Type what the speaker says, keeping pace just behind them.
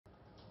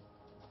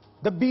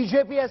The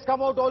BJP has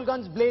come out all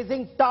guns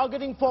blazing,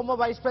 targeting former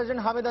Vice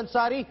President Hamid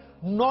Ansari,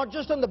 not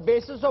just on the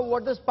basis of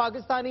what this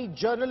Pakistani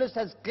journalist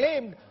has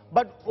claimed,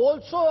 but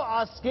also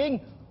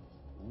asking,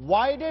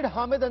 why did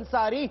Hamid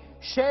Ansari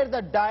share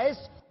the dais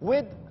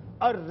with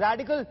a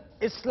radical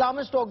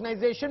Islamist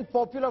organization,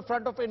 Popular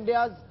Front of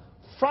India's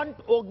front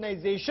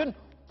organization,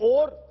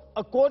 or,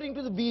 according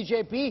to the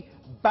BJP,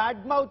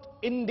 badmouth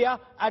India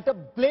at a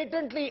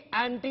blatantly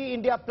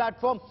anti-India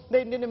platform, the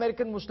Indian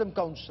American Muslim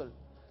Council.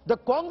 The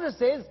Congress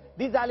says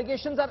these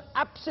allegations are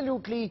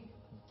absolutely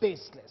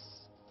baseless.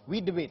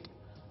 We debate.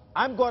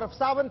 I'm Gaurav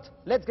Sawant.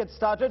 Let's get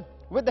started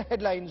with the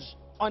headlines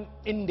on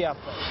India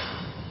First.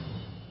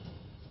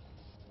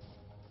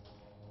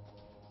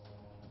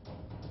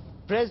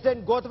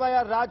 President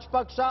Gotabaya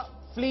Rajapaksa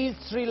flees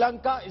Sri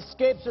Lanka,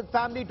 escapes with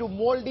family to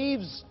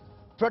Maldives.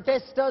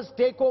 Protesters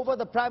take over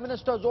the Prime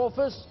Minister's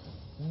office.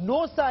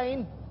 No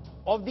sign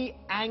of the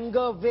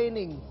anger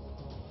waning.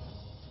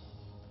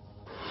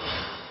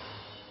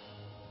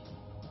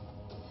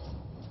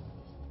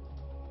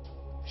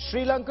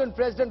 Sri Lankan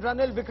President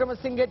Ranil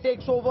Wickremesinghe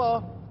takes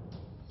over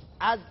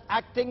as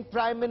acting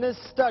Prime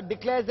Minister,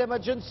 declares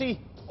emergency.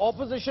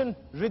 Opposition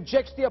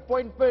rejects the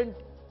appointment,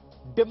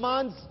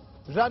 demands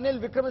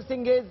Ranil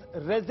Wickremesinghe's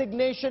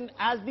resignation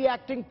as the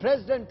acting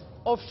President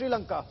of Sri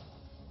Lanka.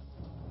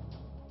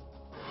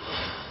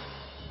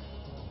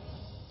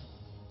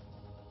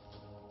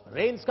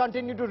 Rains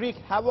continue to wreak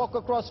havoc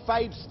across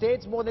 5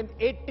 states, more than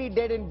 80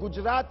 dead in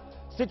Gujarat.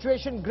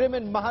 Situation grim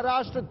in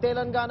Maharashtra,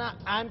 Telangana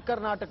and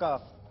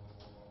Karnataka.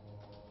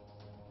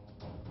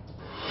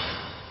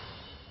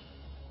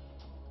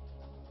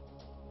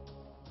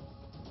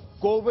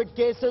 COVID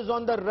cases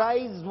on the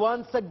rise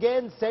once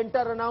again.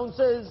 Centre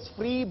announces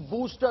free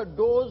booster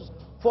dose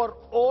for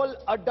all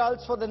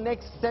adults for the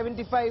next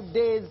 75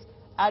 days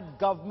at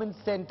government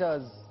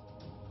centres.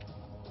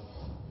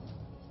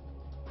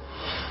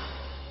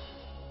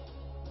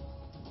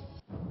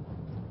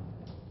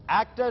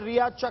 Actor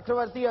Riya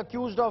Chakravarti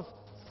accused of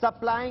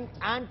supplying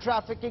and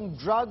trafficking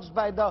drugs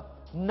by the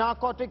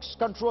Narcotics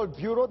Control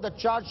Bureau. The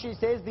charge, she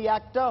says, the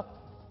actor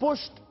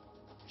pushed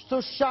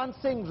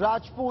Sushant Singh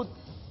Rajput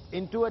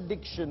into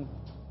addiction.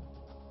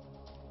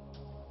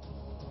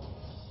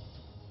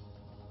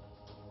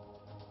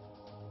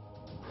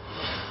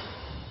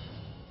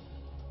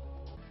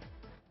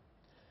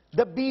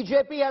 The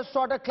BJP has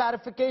sought a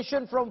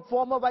clarification from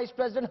former Vice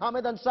President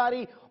Hamid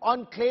Ansari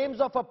on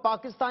claims of a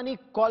Pakistani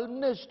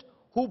columnist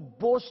who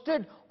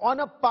boasted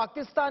on a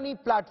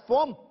Pakistani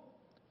platform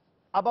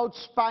about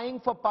spying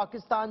for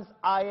Pakistan's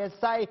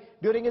ISI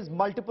during his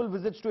multiple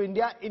visits to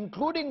India,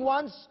 including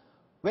once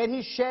where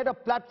he shared a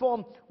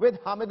platform with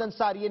Hamid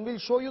Ansari, and we'll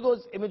show you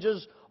those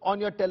images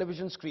on your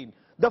television screen.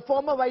 The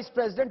former Vice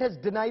President has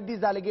denied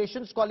these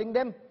allegations, calling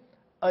them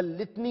a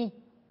litany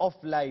of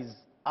lies.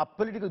 Our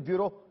political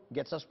bureau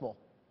gets us more.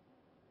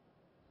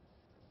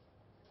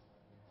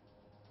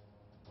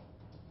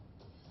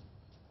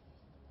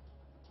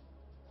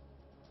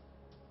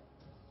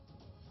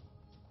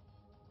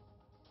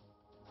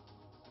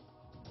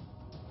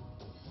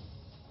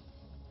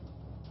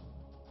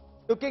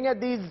 Looking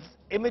at these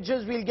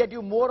images, we'll get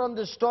you more on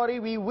this story.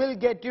 We will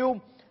get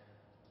you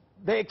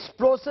the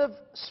explosive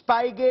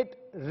Spygate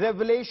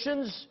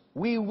revelations.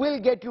 We will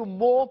get you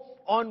more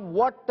on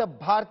what the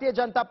Bharatiya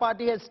Janata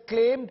Party has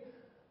claimed.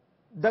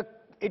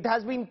 It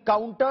has been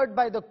countered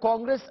by the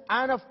Congress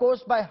and, of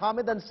course, by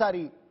Hamid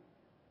Ansari.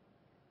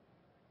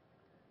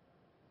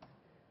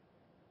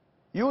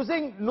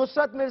 Using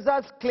Nusrat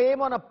Mirza's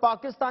claim on a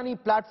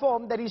Pakistani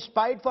platform that he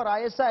spied for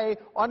ISI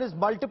on his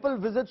multiple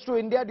visits to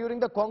India during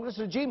the Congress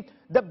regime,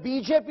 the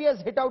BJP has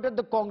hit out at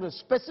the Congress,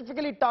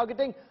 specifically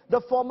targeting the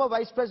former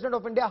Vice President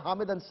of India,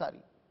 Hamid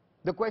Ansari.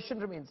 The question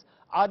remains,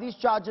 are these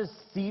charges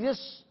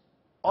serious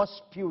or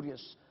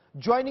spurious?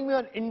 Joining me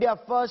on India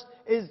First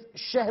is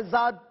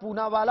Shehzad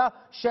Poonawala.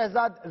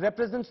 Shehzad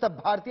represents the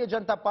Bharatiya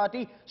Janata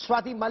Party.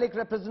 Swati Malik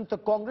represents the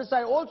Congress.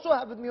 I also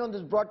have with me on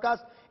this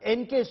broadcast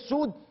N.K.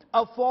 Sood,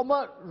 a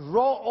former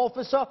RAW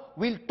officer.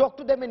 We'll talk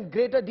to them in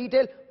greater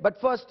detail. But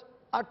first,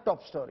 our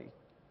top story.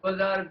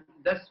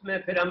 2010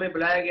 में फिर हमें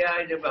बुलाया गया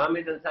है जब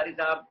हामिद अंसारी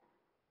साहब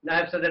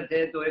नायब सदर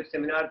थे तो एक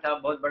सेमिनार था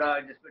बहुत बड़ा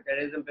जिसमें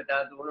टेररिज्म पे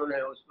था तो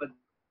उन्होंने उस पर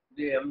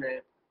भी हमने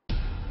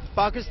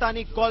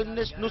Pakistani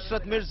columnist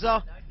Nusrat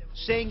Mirza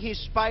saying he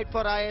spied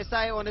for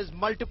ISI on his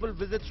multiple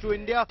visits to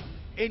India,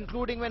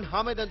 including when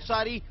Hamid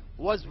Ansari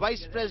was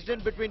Vice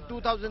President between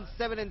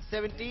 2007 and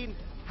 17,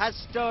 has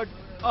stirred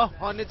a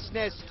hornet's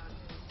nest.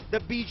 The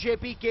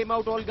BJP came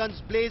out all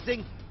guns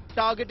blazing,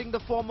 targeting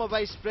the former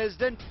Vice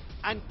President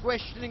and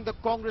questioning the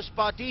Congress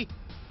party,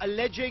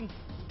 alleging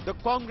the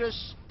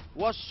Congress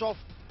was soft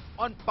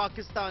on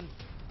Pakistan.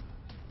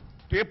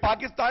 तो ये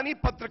पाकिस्तानी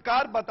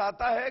पत्रकार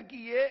बताता है कि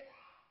ये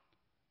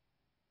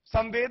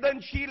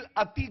संवेदनशील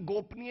अति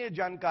गोपनीय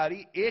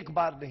जानकारी एक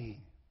बार नहीं,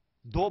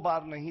 2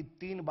 बार नहीं,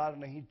 3 बार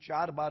नहीं,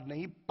 4 बार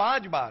नहीं,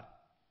 5 बार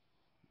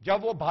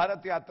जब वो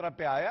भारत यात्रा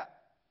पे आया,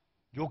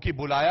 जो कि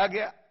बुलाया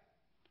गया,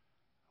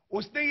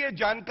 उसने ये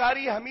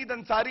जानकारी हमीद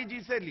अंसारी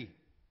जी से ली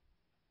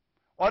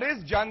और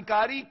इस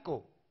जानकारी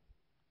को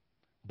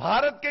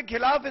भारत के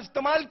खिलाफ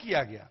इस्तेमाल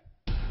किया गया।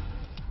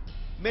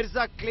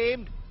 Mirza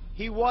claimed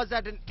he was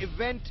at an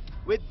event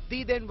with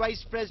the then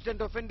Vice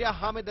President of India,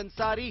 Hamid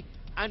Ansari,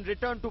 and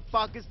returned to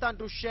Pakistan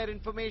to share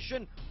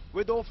information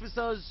with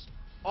officers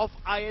of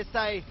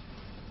ISI.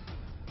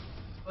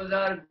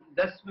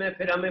 2010 में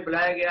फिर हमें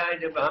बुलाया गया है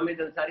जब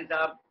हामिद अंसारी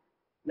साहब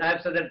नायब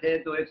सदर थे,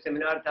 तो एक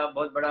सेमिनार था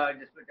बहुत बड़ा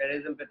जिसमें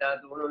टेररिज्म पे था,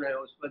 तो उन्होंने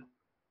उस वक्त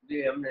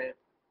भी हमने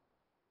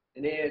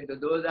इन्हें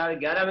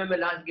 2011 में मैं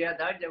लास्ट गया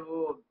था जब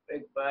वो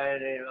एक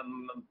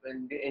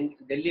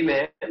दिल्ली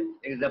में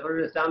एक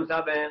जफरुल इस्लाम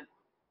साहब हैं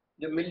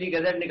जो मिल्ली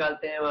गजट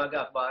निकालते हैं वहाँ का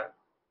अखबार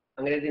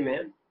अंग्रेजी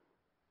में,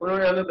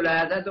 उन्होंने हमें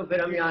बुलाया था, तो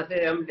फिर हम यहाँ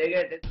से हम ले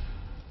गए थे।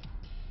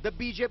 The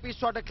BJP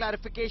sought a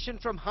clarification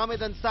from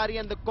Hamid Ansari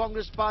and the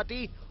Congress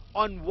party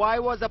on why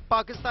was a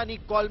Pakistani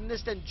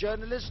columnist and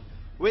journalist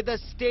with a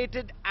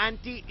stated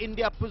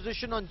anti-India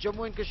position on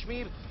Jammu and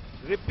Kashmir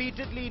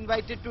repeatedly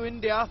invited to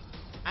India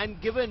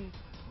and given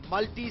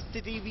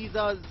multi-city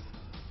visas.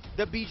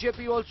 The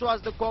BJP also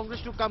asked the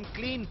Congress to come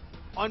clean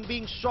on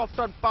being soft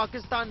on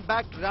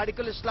Pakistan-backed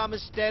radical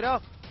Islamist terror,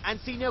 and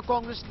senior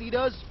Congress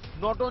leaders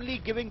not only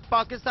giving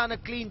Pakistan a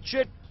clean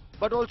chit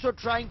but also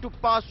trying to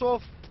pass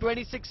off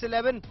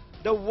 26/11,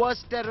 the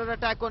worst terror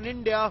attack on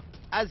India,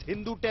 as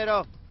Hindu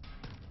terror.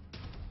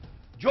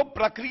 जो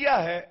प्रक्रिया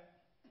है,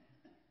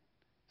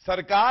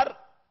 सरकार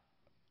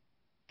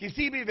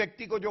किसी भी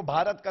व्यक्ति को जो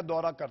भारत का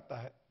दौरा करता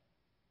है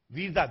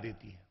वीजा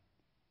देती है।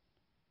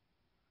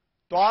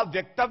 तो आप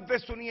वक्तव्य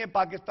सुनिए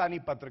पाकिस्तानी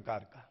पत्रकार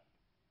का,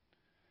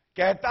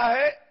 कहता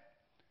है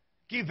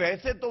कि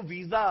वैसे तो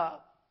वीजा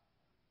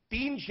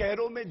 3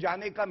 शहरों में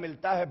जाने का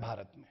मिलता है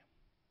भारत में,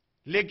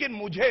 लेकिन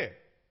मुझे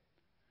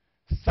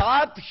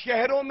 7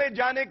 शहरों में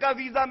जाने का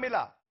वीजा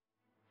मिला।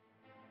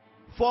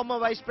 Former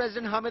Vice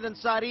President Hamid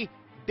Ansari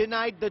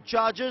denied the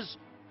charges,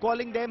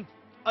 calling them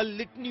a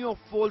litany of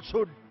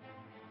falsehood.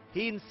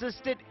 He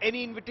insisted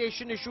any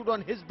invitation issued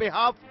on his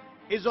behalf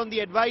is on the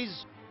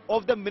advice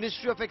of the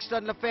Ministry of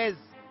External Affairs.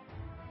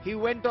 He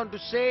went on to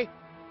say,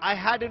 I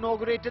had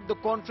inaugurated the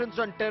Conference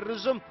on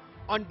Terrorism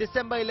on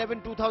December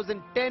 11,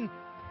 2010,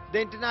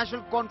 the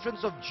International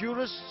Conference of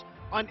Jurists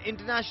on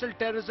International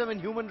Terrorism and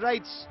Human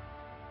Rights.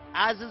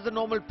 As is the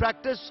normal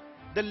practice,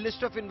 the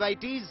list of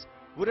invitees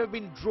would have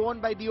been drawn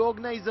by the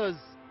organizers.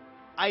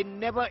 I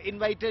never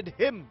invited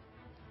him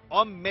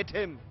or met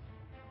him.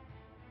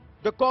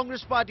 The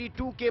Congress party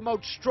too came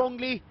out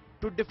strongly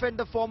to defend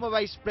the former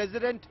Vice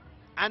President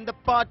and the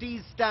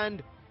party's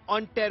stand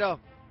on terror.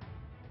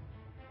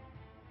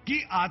 कि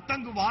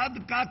आतंकवाद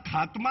का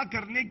खात्मा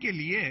करने के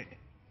लिए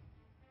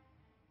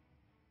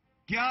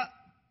क्या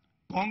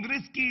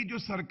कांग्रेस की जो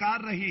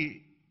सरकार रही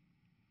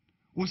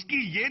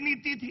उसकी ये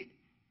नीति थी?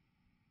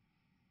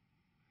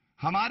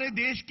 हमारे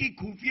देश की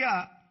खुफिया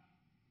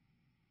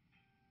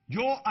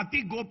जो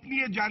अति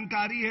गोपनीय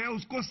जानकारी है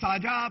उसको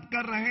साझा आप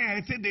कर रहे हैं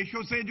ऐसे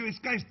देशों से जो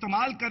इसका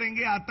इस्तेमाल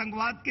करेंगे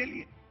आतंकवाद के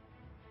लिए।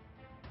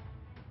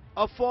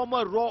 A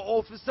former RAW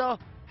officer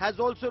has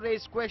also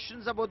raised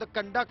questions about the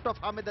conduct of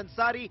Hamid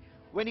Ansari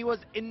when he was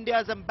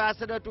India's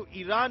ambassador to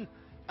Iran,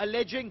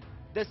 alleging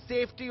the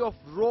safety of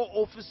RAW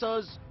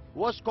officers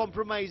was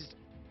compromised.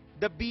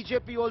 The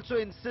BJP also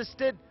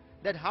insisted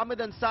that Hamid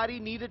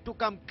Ansari needed to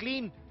come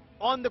clean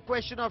on the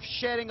question of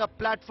sharing a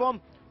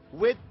platform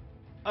with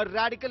a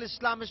radical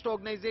Islamist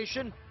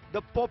organization,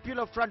 the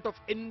Popular Front of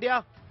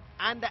India,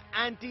 and the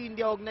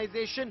anti-India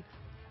organization,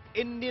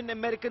 Indian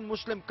American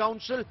Muslim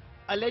Council,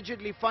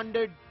 allegedly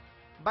funded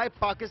by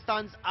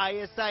Pakistan's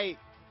ISI.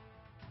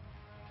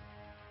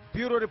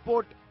 Bureau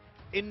Report,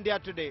 India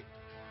Today.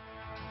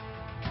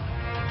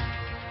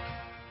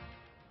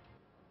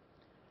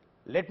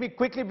 Let me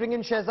quickly bring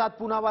in Shehzad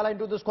Poonawala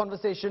into this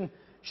conversation.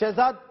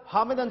 Shehzad,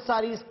 Hamid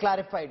Ansari is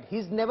clarified.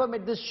 He's never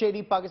met this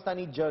shady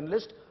Pakistani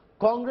journalist.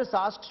 Congress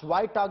asks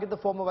why target the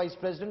former Vice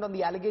President on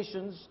the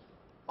allegations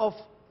of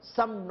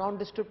some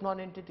nondescript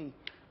non-entity.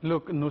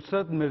 Look,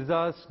 Nusrat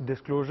Mirza's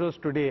disclosures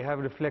today have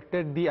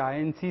reflected the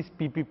INC's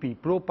PPP,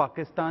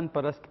 pro-Pakistan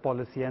Parast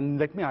policy, and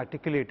let me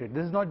articulate it.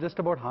 This is not just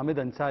about Hamid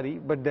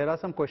Ansari, but there are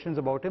some questions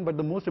about him, but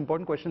the most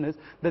important question is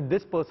that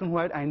this person who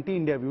had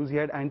anti-India views, he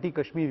had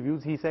anti-Kashmir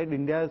views, he said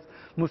India's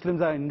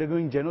Muslims are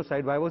undergoing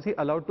genocide. Why was he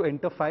allowed to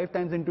enter 5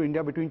 times into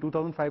India between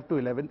 2005 to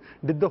 11?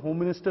 Did the Home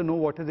Minister know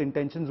what his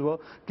intentions were?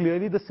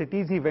 Clearly the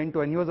cities he went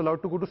to, and he was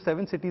allowed to go to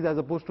 7 cities as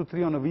opposed to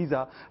 3 on a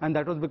visa, and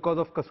that was because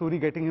of Kasuri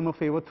getting him a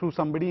favor through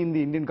somebody in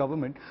the Indian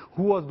government.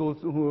 Who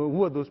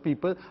were those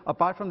people?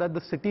 Apart from that, the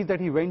cities that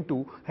he went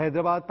to,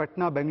 Hyderabad,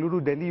 Patna,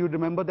 Bengaluru, Delhi, you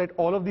remember that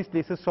all of these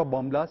places saw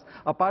bomb blasts.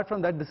 Apart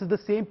from that, this is the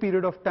same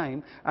period of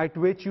time at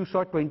which you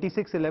saw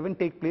 26/11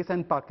 take place,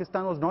 and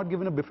Pakistan was not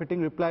given a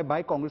befitting reply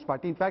by Congress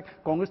party. In fact,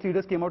 Congress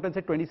leaders came out and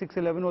said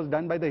 26/11 was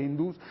done by the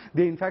Hindus.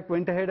 They in fact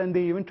went ahead and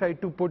they even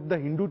tried to put the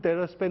Hindu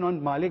terror spin on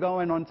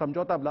Malegaon and on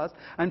Samjhauta blast.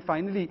 And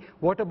finally,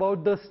 what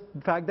about the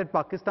fact that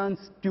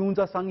Pakistan's tunes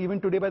are sung even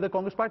today by the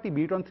Congress party,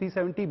 be it on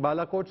 370,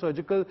 Balakot,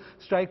 Surgical surgical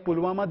strike,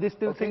 Pulwama, they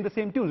still sing the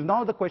same tunes.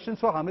 Now the questions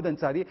for Hamid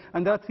Ansari,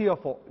 and there are 3 or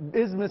 4.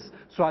 Is Ms.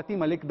 Swati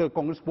Malik, the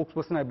Congress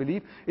spokesperson, I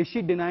believe, is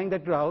she denying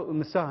that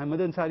Mr. Hamid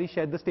Ansari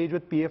shared the stage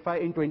with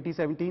PFI in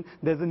 2017?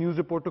 There's a news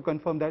report to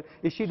confirm that.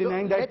 Is she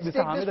denying that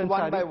Mr. Hamid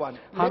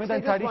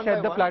Ansari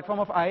shared the platform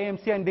of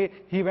IMC and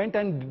he went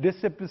and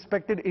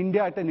disrespected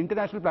India at an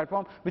international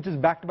platform which is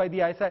backed by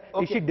the ISI?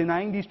 Is she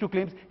denying these 2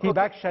 claims? He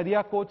backed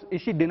Sharia courts.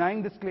 Is she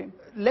denying this claim?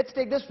 Let's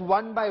take this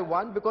one by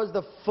one, because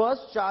the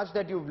first charge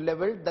that you've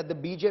leveled, that the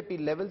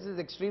BJP levels, is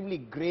extremely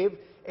grave,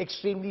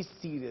 extremely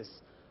serious.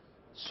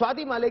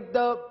 Swati Malik,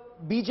 the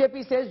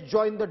BJP says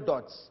join the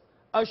dots.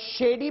 A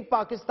shady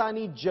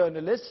Pakistani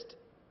journalist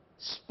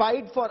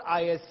spied for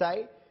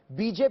ISI.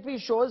 BJP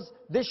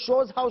this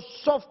shows how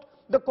soft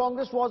the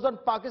Congress was on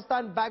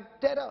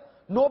Pakistan-backed terror.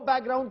 No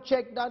background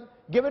check done,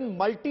 given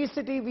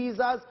multi-city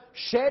visas,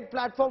 shared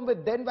platform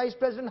with then Vice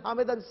President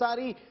Hamid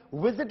Ansari,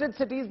 visited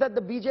cities that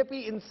the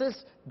BJP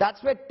insists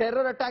that's where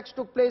terror attacks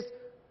took place,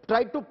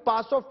 tried to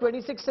pass off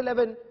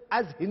 26/11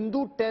 as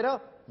Hindu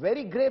terror.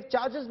 Very grave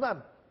charges,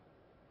 ma'am.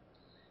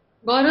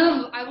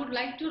 Gaurav, I would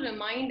like to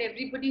remind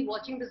everybody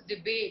watching this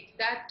debate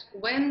that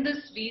when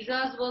these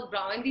visas were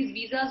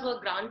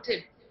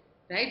granted,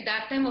 right,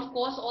 that time, of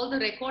course, all the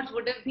records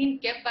would have been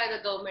kept by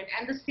the government,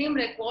 and the same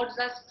records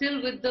are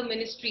still with the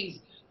ministries.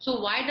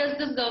 So why does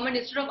this government,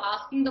 instead of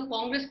asking the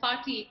Congress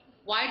party,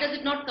 why does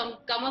it not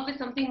come up with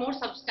something more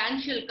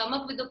substantial, come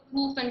up with the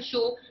proof and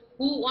show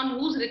on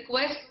whose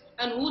request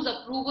and whose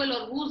approval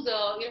or whose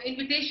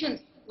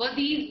invitations were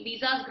these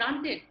visas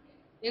granted?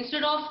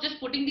 Instead of just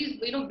putting these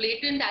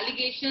blatant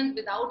allegations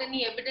without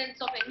any evidence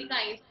of any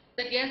kind,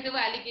 that yes, there were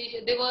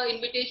allegations, there were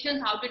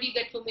invitations, how did he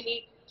get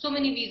so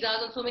many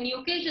visas on so many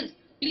occasions?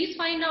 Please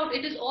find out.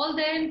 It is all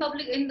there in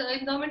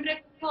government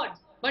records.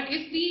 But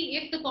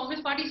if the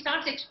Congress party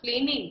starts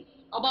explaining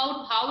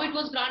about how it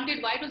was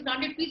granted, why it was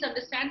granted, please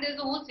understand there is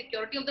a whole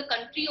security of the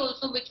country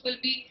also which will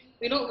be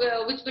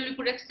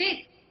put at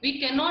stake. We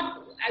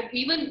cannot,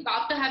 even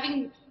after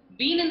having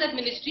been in that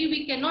ministry,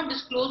 we cannot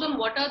disclose on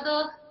what are the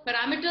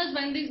parameters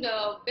when these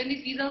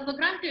visas were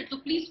granted. So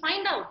please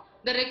find out.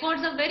 The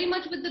records are very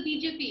much with the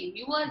BJP.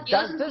 You were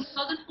here since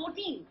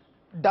 2014.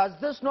 Does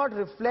this not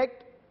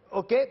reflect,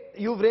 okay,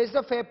 you've raised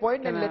a fair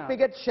point, and let me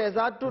get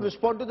Shehzad to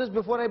respond to this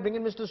before I bring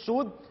in Mr.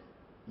 Sood.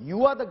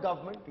 You are the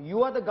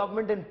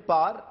government in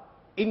power.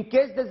 In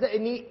case there's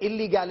any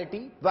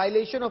illegality,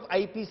 violation of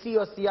IPC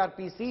or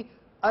CRPC,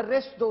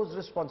 arrest those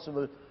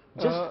responsible.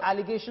 Just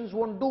allegations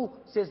won't do,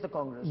 says the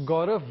Congress.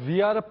 Gaurav,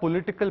 we are a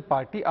political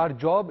party. Our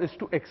job is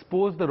to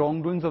expose the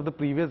wrongdoings of the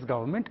previous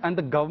government, and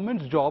the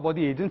government's job or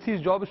the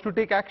agency's job is to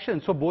take action.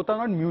 So both are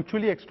not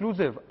mutually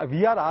exclusive.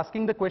 We are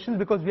asking the questions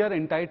because we are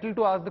entitled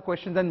to ask the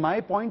questions. And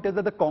my point is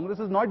that the Congress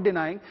is not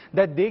denying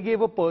that they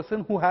gave a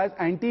person who has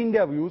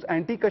anti-India views,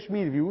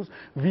 anti-Kashmir views,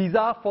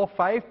 visa for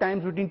 5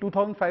 times between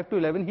 2005 to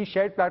 11. He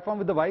shared platform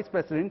with the Vice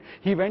President.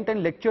 He went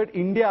and lectured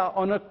India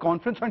on a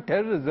conference on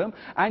terrorism,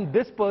 and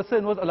this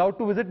person was allowed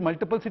to visit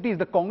multiple cities.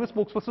 The Congress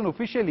spokesperson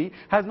officially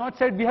has not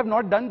said we have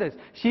not done this.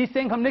 She is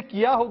saying हमने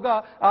किया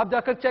होगा, आप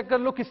जाकर check कर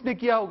लो किसने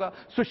किया होगा.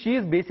 So she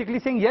is basically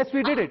saying yes,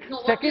 we did it. No,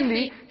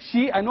 Secondly,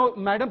 I know,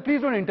 madam,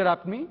 please don't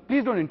interrupt me.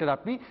 Please don't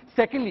interrupt me.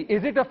 Secondly,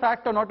 is it a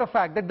fact or not a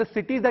fact that the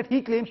cities that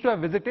he claims to have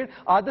visited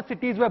are the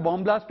cities where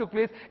bomb blasts took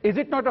place? Is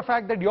it not a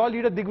fact that your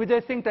leader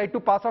Digvijay Singh tried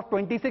to pass off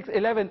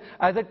 26/11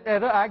 as a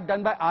terror act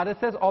done by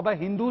RSS or by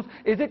Hindus?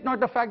 Is it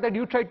not a fact that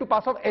you tried to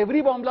pass off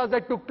every bomb blast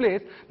that took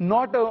place,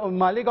 not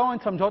Malegaon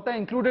and Samjhauta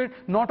included,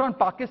 not on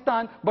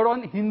Pakistan, but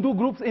on Hindu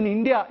groups in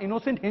India?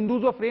 Innocent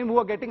Hindus were framed who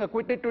are getting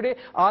acquitted today.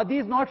 Are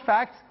these not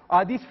facts?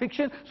 Are these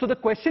fiction? So the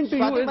question to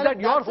you is that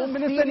your Home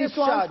Minister needs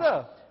to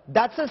answer.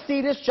 That's a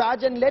serious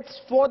charge, and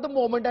let's, for the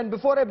moment, and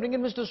before I bring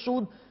in Mr.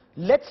 Sood,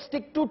 let's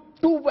stick to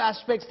 2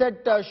 aspects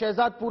that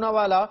Shehzad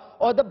Poonawalla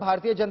or the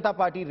Bharatiya Janata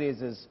Party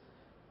raises.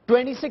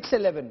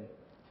 26/11.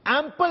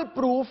 Ample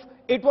proof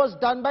it was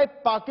done by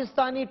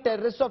Pakistani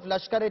terrorists of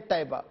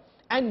Lashkar-e-Taiba.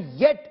 And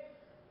yet,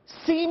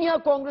 senior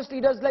Congress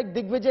leaders like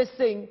Digvijay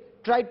Singh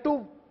tried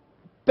to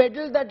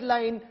peddle that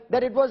line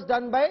that it was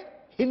done by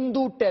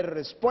Hindu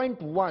terrorists.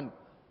 Point 1.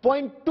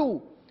 Point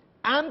 2.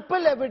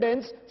 Ample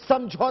evidence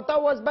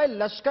Samjhauta was by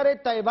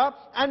Lashkar-e-Taiba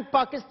and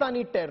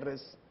Pakistani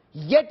terrorists.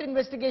 Yet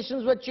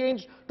investigations were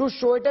changed to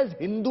show it as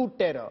Hindu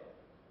terror.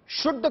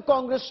 Should the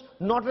Congress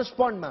not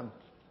respond, ma'am?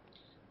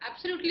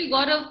 Absolutely,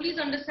 Gaurav. Please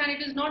understand,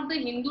 it is not the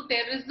Hindu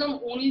terrorism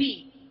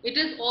only. It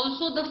is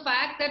also the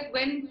fact that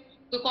when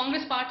the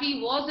Congress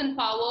party was in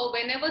power,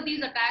 whenever these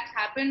attacks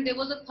happened, there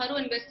was a thorough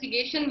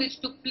investigation which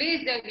took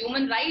place. There are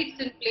human rights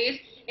in place.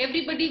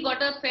 Everybody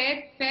got a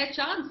fair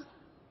chance.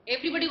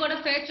 Everybody got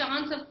a fair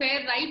chance, a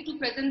fair right to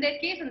present their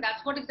case, and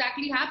that's what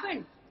exactly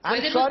happened.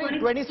 I'm sorry,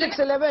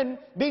 26/11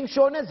 being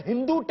shown as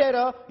Hindu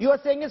terror, you are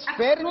saying it's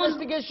fair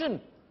investigation?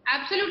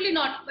 Absolutely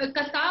not.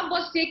 Kasab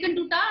was taken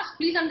to task.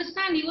 Please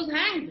understand, he was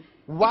hanged.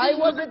 Why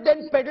was it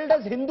then peddled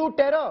as Hindu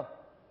terror?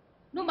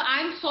 No, but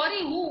I'm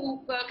sorry.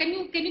 Can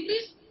you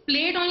please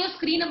played on your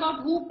screen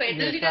about who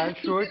peddled it. I'll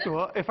show it to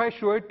her. If I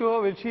show it to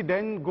her, will she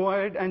then go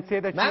ahead and say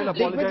that she will Ma'am,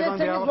 apologize on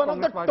Singh behalf is of one of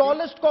the Congress Party?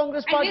 tallest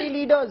Congress Party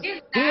leaders.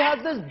 He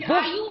has this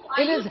book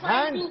in his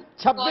hand,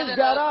 26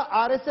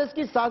 RSS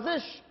ki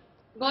sazish.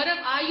 Gaurav,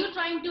 are you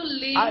trying to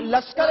lay...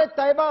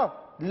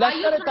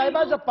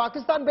 Lashkar-e-Taiba is a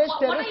Pakistan-based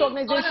terrorist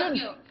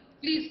organization.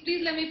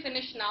 Please let me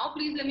finish now.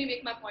 Please let me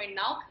make my point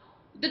now.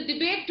 The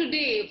debate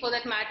today, for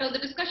that matter, the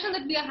discussion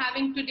that we are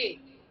having today,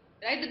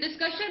 right? The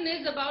discussion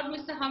is about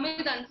Mr.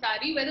 Hamid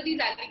Ansari, whether these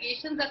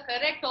allegations are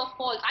correct or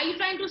false. Are you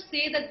trying to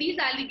say that these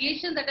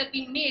allegations that have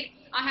been made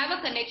have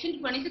a connection to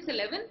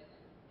 2611?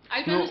 Are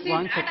you trying to say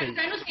that? Are you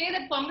trying to say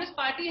that Congress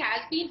Party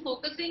has been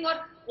focusing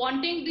or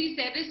wanting these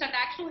terrorist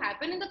attacks to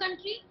happen in the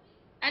country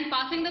and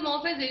passing them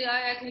off as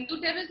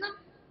Hindu terrorism?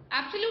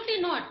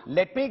 Absolutely not.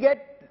 Let me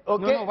get...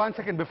 Okay. No, 1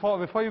 second.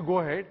 Before you go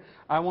ahead,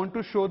 I want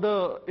to show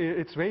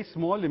it's very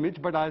small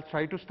image, but I'll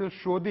try to still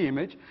show the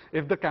image.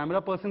 If the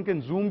camera person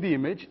can zoom the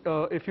image,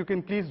 if you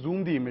can please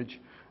zoom the image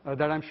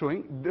that I'm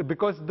showing.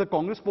 Because the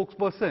Congress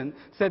spokesperson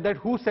said that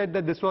who said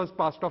that this was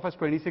passed off as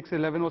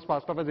 2611 was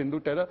passed off as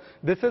Hindu terror.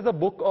 This is a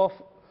book of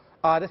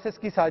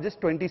RSS ki sajish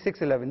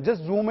 2611.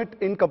 Just zoom it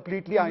in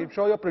completely. I'm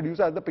sure your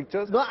producer has the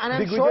pictures. No, and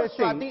I'm sure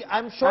Swati,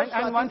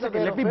 and 1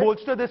 second, let me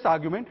bolster this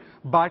argument.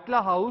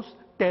 Batla House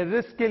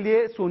terrorist के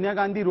लिए सोनिया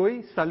गांधी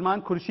रोई,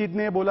 सलमान खुर्शीद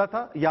ने बोला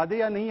था, याद है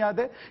या नहीं याद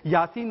है?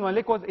 Yasin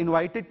Malik was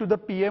invited to the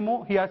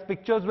PMO. He has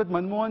pictures with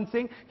Manmohan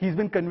Singh. He's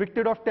been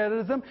convicted of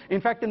terrorism.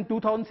 In fact, in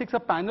 2006, a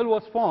panel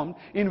was formed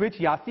in which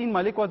Yasin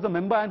Malik was the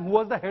member, and who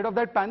was the head of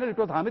that panel? It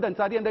was Hamid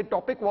Ansari, and the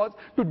topic was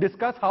to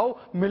discuss how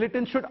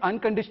militants should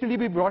unconditionally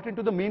be brought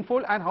into the main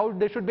fold and how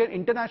there should be an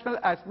international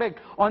aspect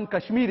on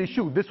Kashmir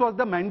issue. This was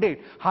the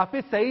mandate.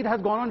 Hafiz Saeed has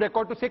gone on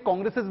record to say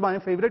Congress is my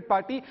favorite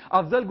party.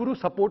 Afzal Guru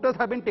supporters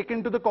have been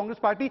taken to the Congress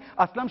party.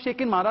 Aslam Sheikh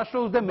in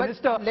Maharashtra, who's the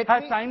minister,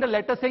 has signed a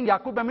letter saying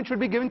Yaqub Ahmed should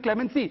be given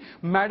clemency.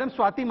 Madam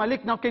Swati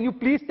Malik, now can you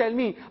please tell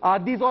me, are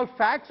these all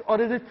facts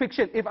or is it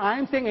fiction? If I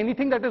am saying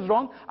anything that is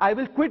wrong, I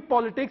will quit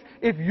politics.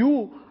 If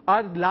you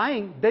are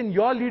lying, then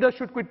your leader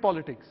should quit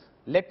politics.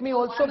 Let me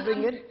also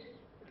bring in...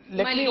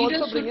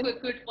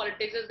 quit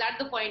politics. Is that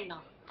the point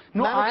now?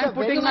 No, I am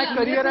putting my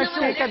career at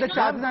stake at the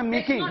charges I am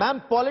making.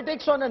 Ma'am,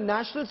 politics on a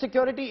national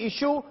security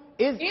issue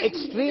is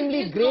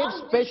extremely grave,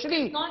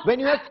 especially when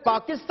you have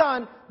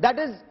Pakistan, that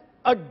is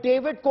a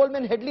David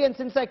Coleman Headley, and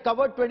since I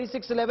covered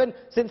 2611,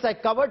 since I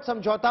covered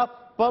Samjhauta,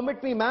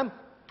 permit me, ma'am,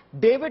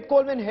 David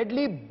Coleman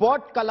Headley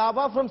bought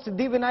Kalava from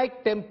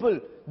Siddhivinayak temple.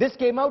 This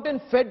came out in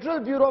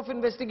Federal Bureau of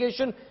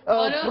Investigation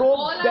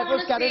probe that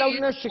was carried out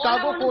in a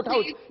Chicago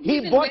courthouse.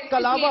 He bought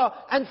Kalava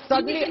and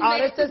suddenly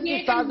RSS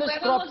ki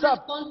sazish crops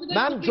up.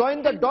 Ma'am,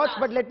 join the dots,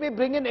 but let me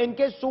bring in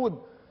NK Sood.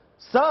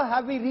 Sir,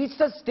 have we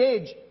reached a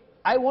stage?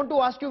 I want to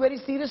ask you very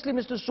seriously,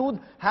 Mr. Sood,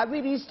 have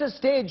we reached a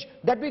stage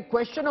that we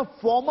question a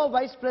former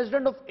Vice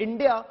President of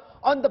India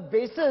on the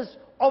basis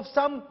of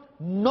some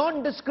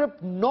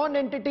nondescript,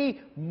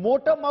 non-entity,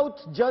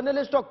 motor-mouthed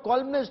journalist or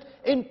columnist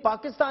in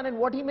Pakistan and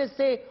what he may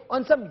say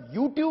on some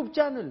YouTube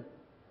channel?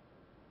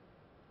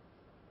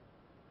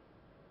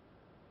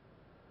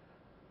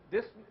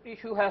 This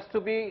issue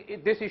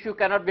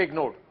cannot be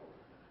ignored.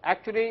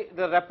 Actually,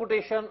 the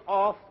reputation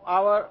of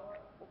our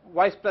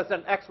Vice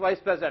President, ex-Vice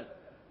President,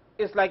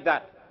 is like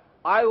that.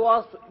 I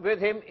was with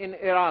him in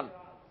Iran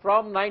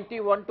from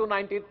 91 to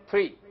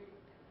 93.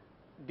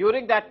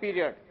 During that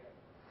period,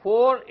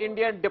 4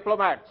 Indian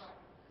diplomats,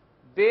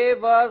 they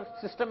were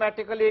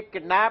systematically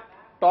kidnapped,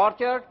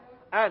 tortured,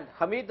 and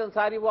Hamid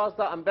Ansari was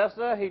the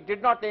ambassador. He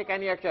did not take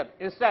any action.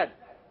 Instead,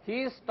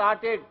 he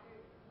started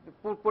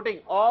putting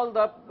all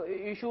the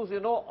issues,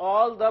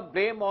 all the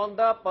blame on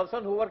the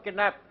person who were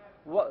kidnapped.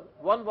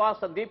 One was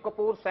Sandeep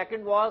Kapoor,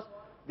 second was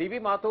Divi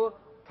Mathur,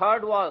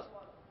 third was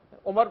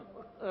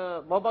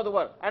Muhammad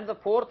Umar, and the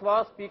fourth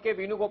was P.K.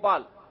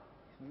 Venugopal.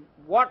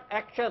 What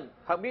action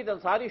Hamid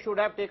Ansari should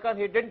have taken,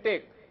 he didn't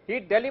take. He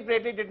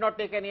deliberately did not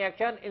take any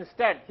action.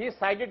 Instead, he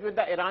sided with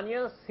the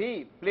Iranians.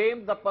 He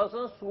blamed the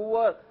persons who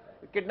were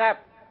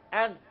kidnapped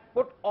and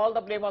put all the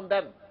blame on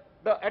them.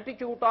 The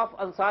attitude of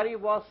Ansari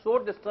was so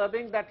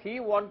disturbing that he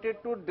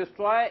wanted to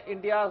destroy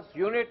India's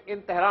unit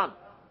in Tehran.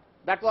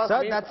 That was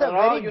Sir, that's a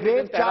very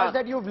grave charge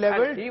that you've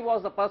leveled. He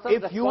was the person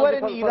if you were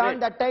in Iran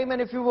that time and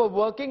if you were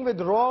working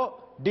with RAW,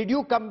 did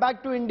you come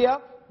back to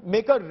India,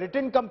 make a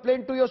written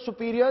complaint to your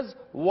superiors?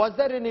 Was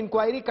there an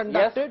inquiry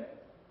conducted? Yes.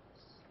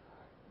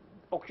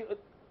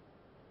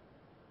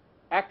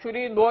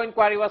 Actually, no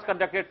inquiry was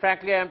conducted,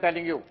 frankly, I am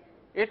telling you.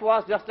 It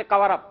was just a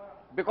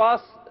cover-up because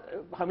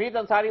Hamid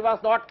Ansari was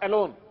not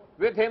alone.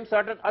 With him,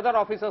 certain other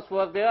officers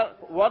were there.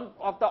 One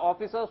of the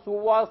officers who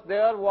was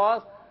there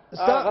was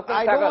Sir,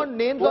 I don't want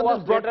names on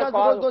this broadcast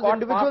because those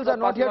individuals are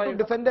not here to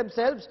defend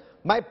themselves.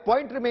 My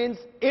point remains,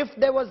 if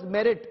there was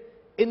merit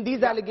in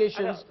these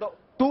allegations,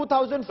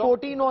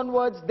 2014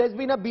 onwards, there's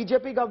been a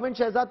BJP government,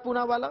 Shehzad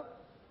Poonawala.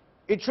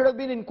 It should have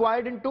been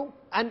inquired into.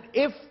 And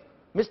if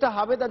Mr.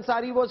 Hamid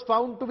Ansari was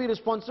found to be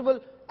responsible,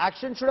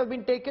 action should have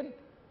been taken.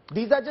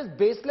 These are just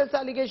baseless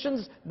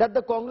allegations that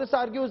the Congress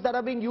argues that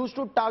are being used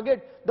to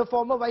target the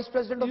former Vice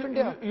President of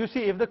India. You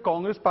see, if the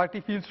Congress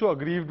party feels so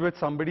aggrieved with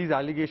somebody's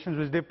allegations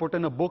which they put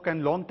in a book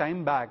and long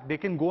time back, they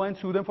can go and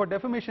sue them for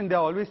defamation. They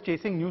are always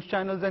chasing news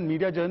channels and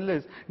media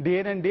journalists day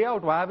in and day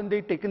out. Why haven't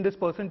they taken this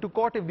person to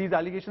court if these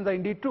allegations are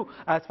indeed true?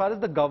 As far as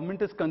the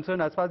government is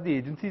concerned, as far as the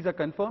agencies are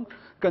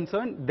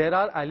concerned, there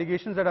are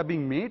allegations that are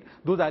being made.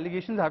 Those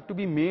allegations have to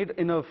be made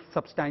in a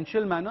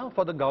substantial manner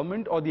for the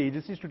government or the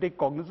agencies to take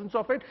cognizance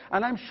of it.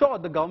 And I'm sure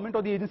the government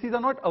or the agencies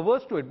are not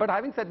averse to it. But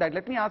having said that,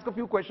 let me ask a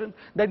few questions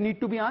that need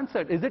to be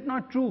answered. Is it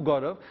not true,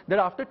 Gaurav, that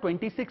after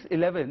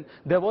 26/11,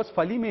 there was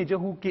Fali Major,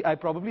 who I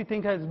probably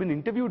think has been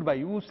interviewed by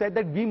you, who said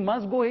that we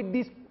must go hit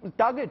these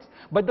targets.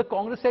 But the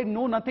Congress said,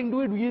 no, nothing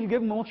to it. We will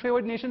give most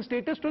favored nation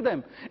status to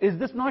them. Is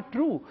this not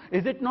true?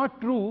 Is it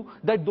not true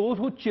that those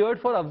who cheered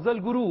for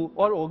Afzal Guru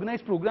or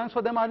organized programs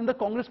for them are in the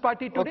Congress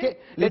party today? Okay,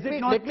 let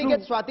me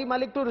get Swati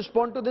Malik to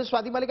respond to this.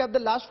 Swati Malik, I have the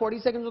last 40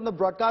 seconds on the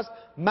broadcast.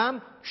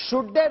 Ma'am,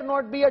 should there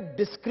not be a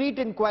discreet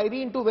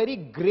inquiry into very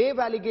grave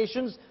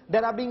allegations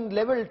that are being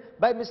leveled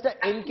by Mr.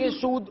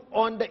 N.K. Sood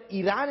on the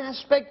Iran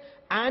aspect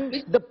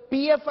and the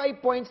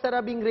PFI points that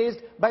are being raised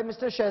by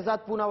Mr.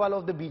 Shehzad Poonawala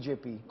of the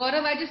BJP?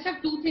 Gaurav, I just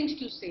have two things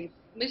to say.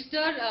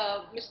 Mr.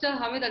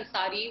 Hamid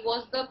Ansari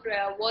was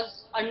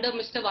under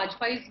Mr.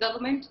 Vajpayee's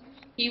government.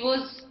 He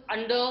was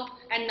under,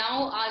 and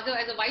now as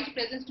a vice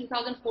president since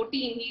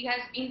 2014, he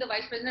has been the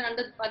vice president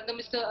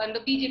under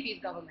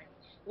BJP's government.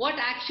 What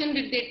action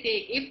did they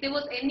take? If there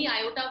was any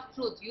iota of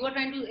truth, you are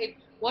trying to,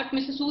 what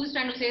Mr. Sood is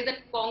trying to say that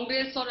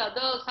Congress or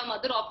some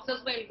other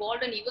officers were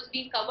involved and he was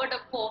being covered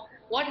up for.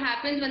 What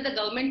happens when the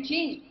government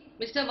changed?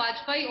 Mr.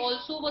 Vajpayee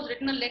also was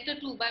written a letter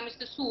to by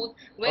Mr. Sood,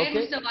 where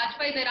Mr.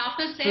 Vajpayee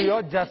thereafter said, so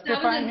you're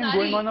justifying him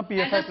going on a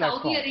PFI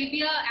platform.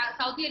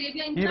 Saudi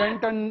Arabia in He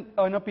went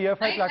on a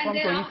PFI platform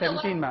in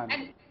 2017,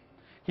 ma'am.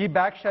 He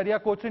backed Sharia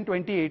courts in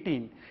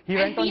 2018. He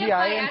went on the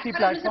INC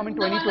platform in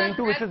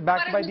 2022, which is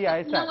backed by the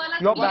ISI.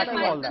 You're backing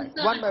all that.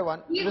 One by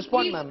one.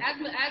 Respond, ma'am.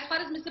 As far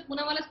as Mr.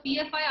 Poonawala's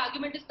PFI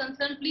argument is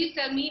concerned, please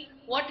tell me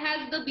what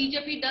has the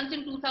BJP done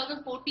since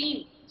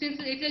 2014? Since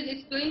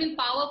it's going in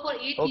power for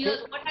 8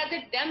 years, what has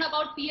it done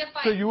about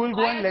PFI? So you will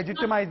go and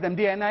legitimize them.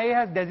 The NIA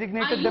has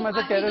designated them as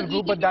a terror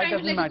group, but that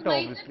doesn't matter,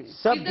 obviously.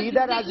 Sir, be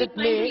that as it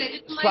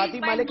may,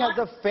 Swati Malik has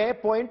a fair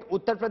point.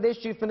 Uttar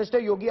Pradesh Chief Minister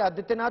Yogi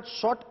Adityanath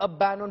sought a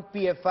ban on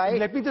PFI.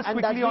 Let me just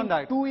quickly on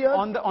that. 2 years,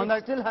 on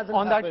that still hasn't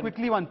on happened. that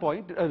quickly one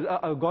point.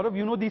 Gaurav,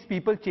 you know these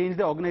people change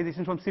their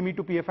organizations from SIMI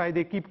to PFI.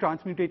 They keep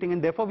transmutating,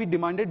 and therefore we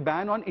demanded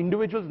ban on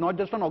individuals, not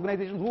just on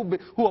organizations.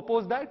 Who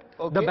opposed that?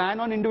 Okay. The ban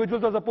on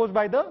individuals was opposed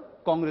by the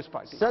Congress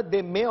party. Sir,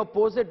 they may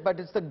oppose it, but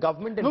it's the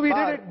government in No, we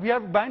power. did it. We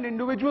have banned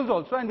individuals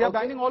also, and they are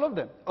banning all of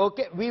them.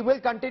 Okay, we will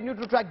continue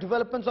to track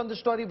developments on the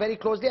story very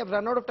closely. I've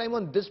run out of time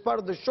on this part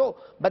of the show,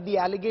 but the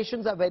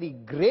allegations are very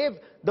grave.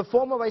 The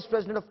former Vice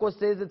President, of course,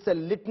 says it's a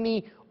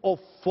litany of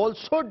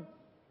falsehood.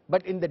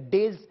 But in the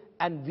days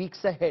and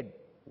weeks ahead,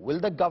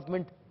 will the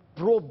government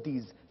probe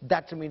these?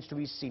 That remains to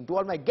be seen. To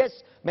all my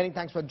guests, many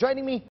thanks for joining me.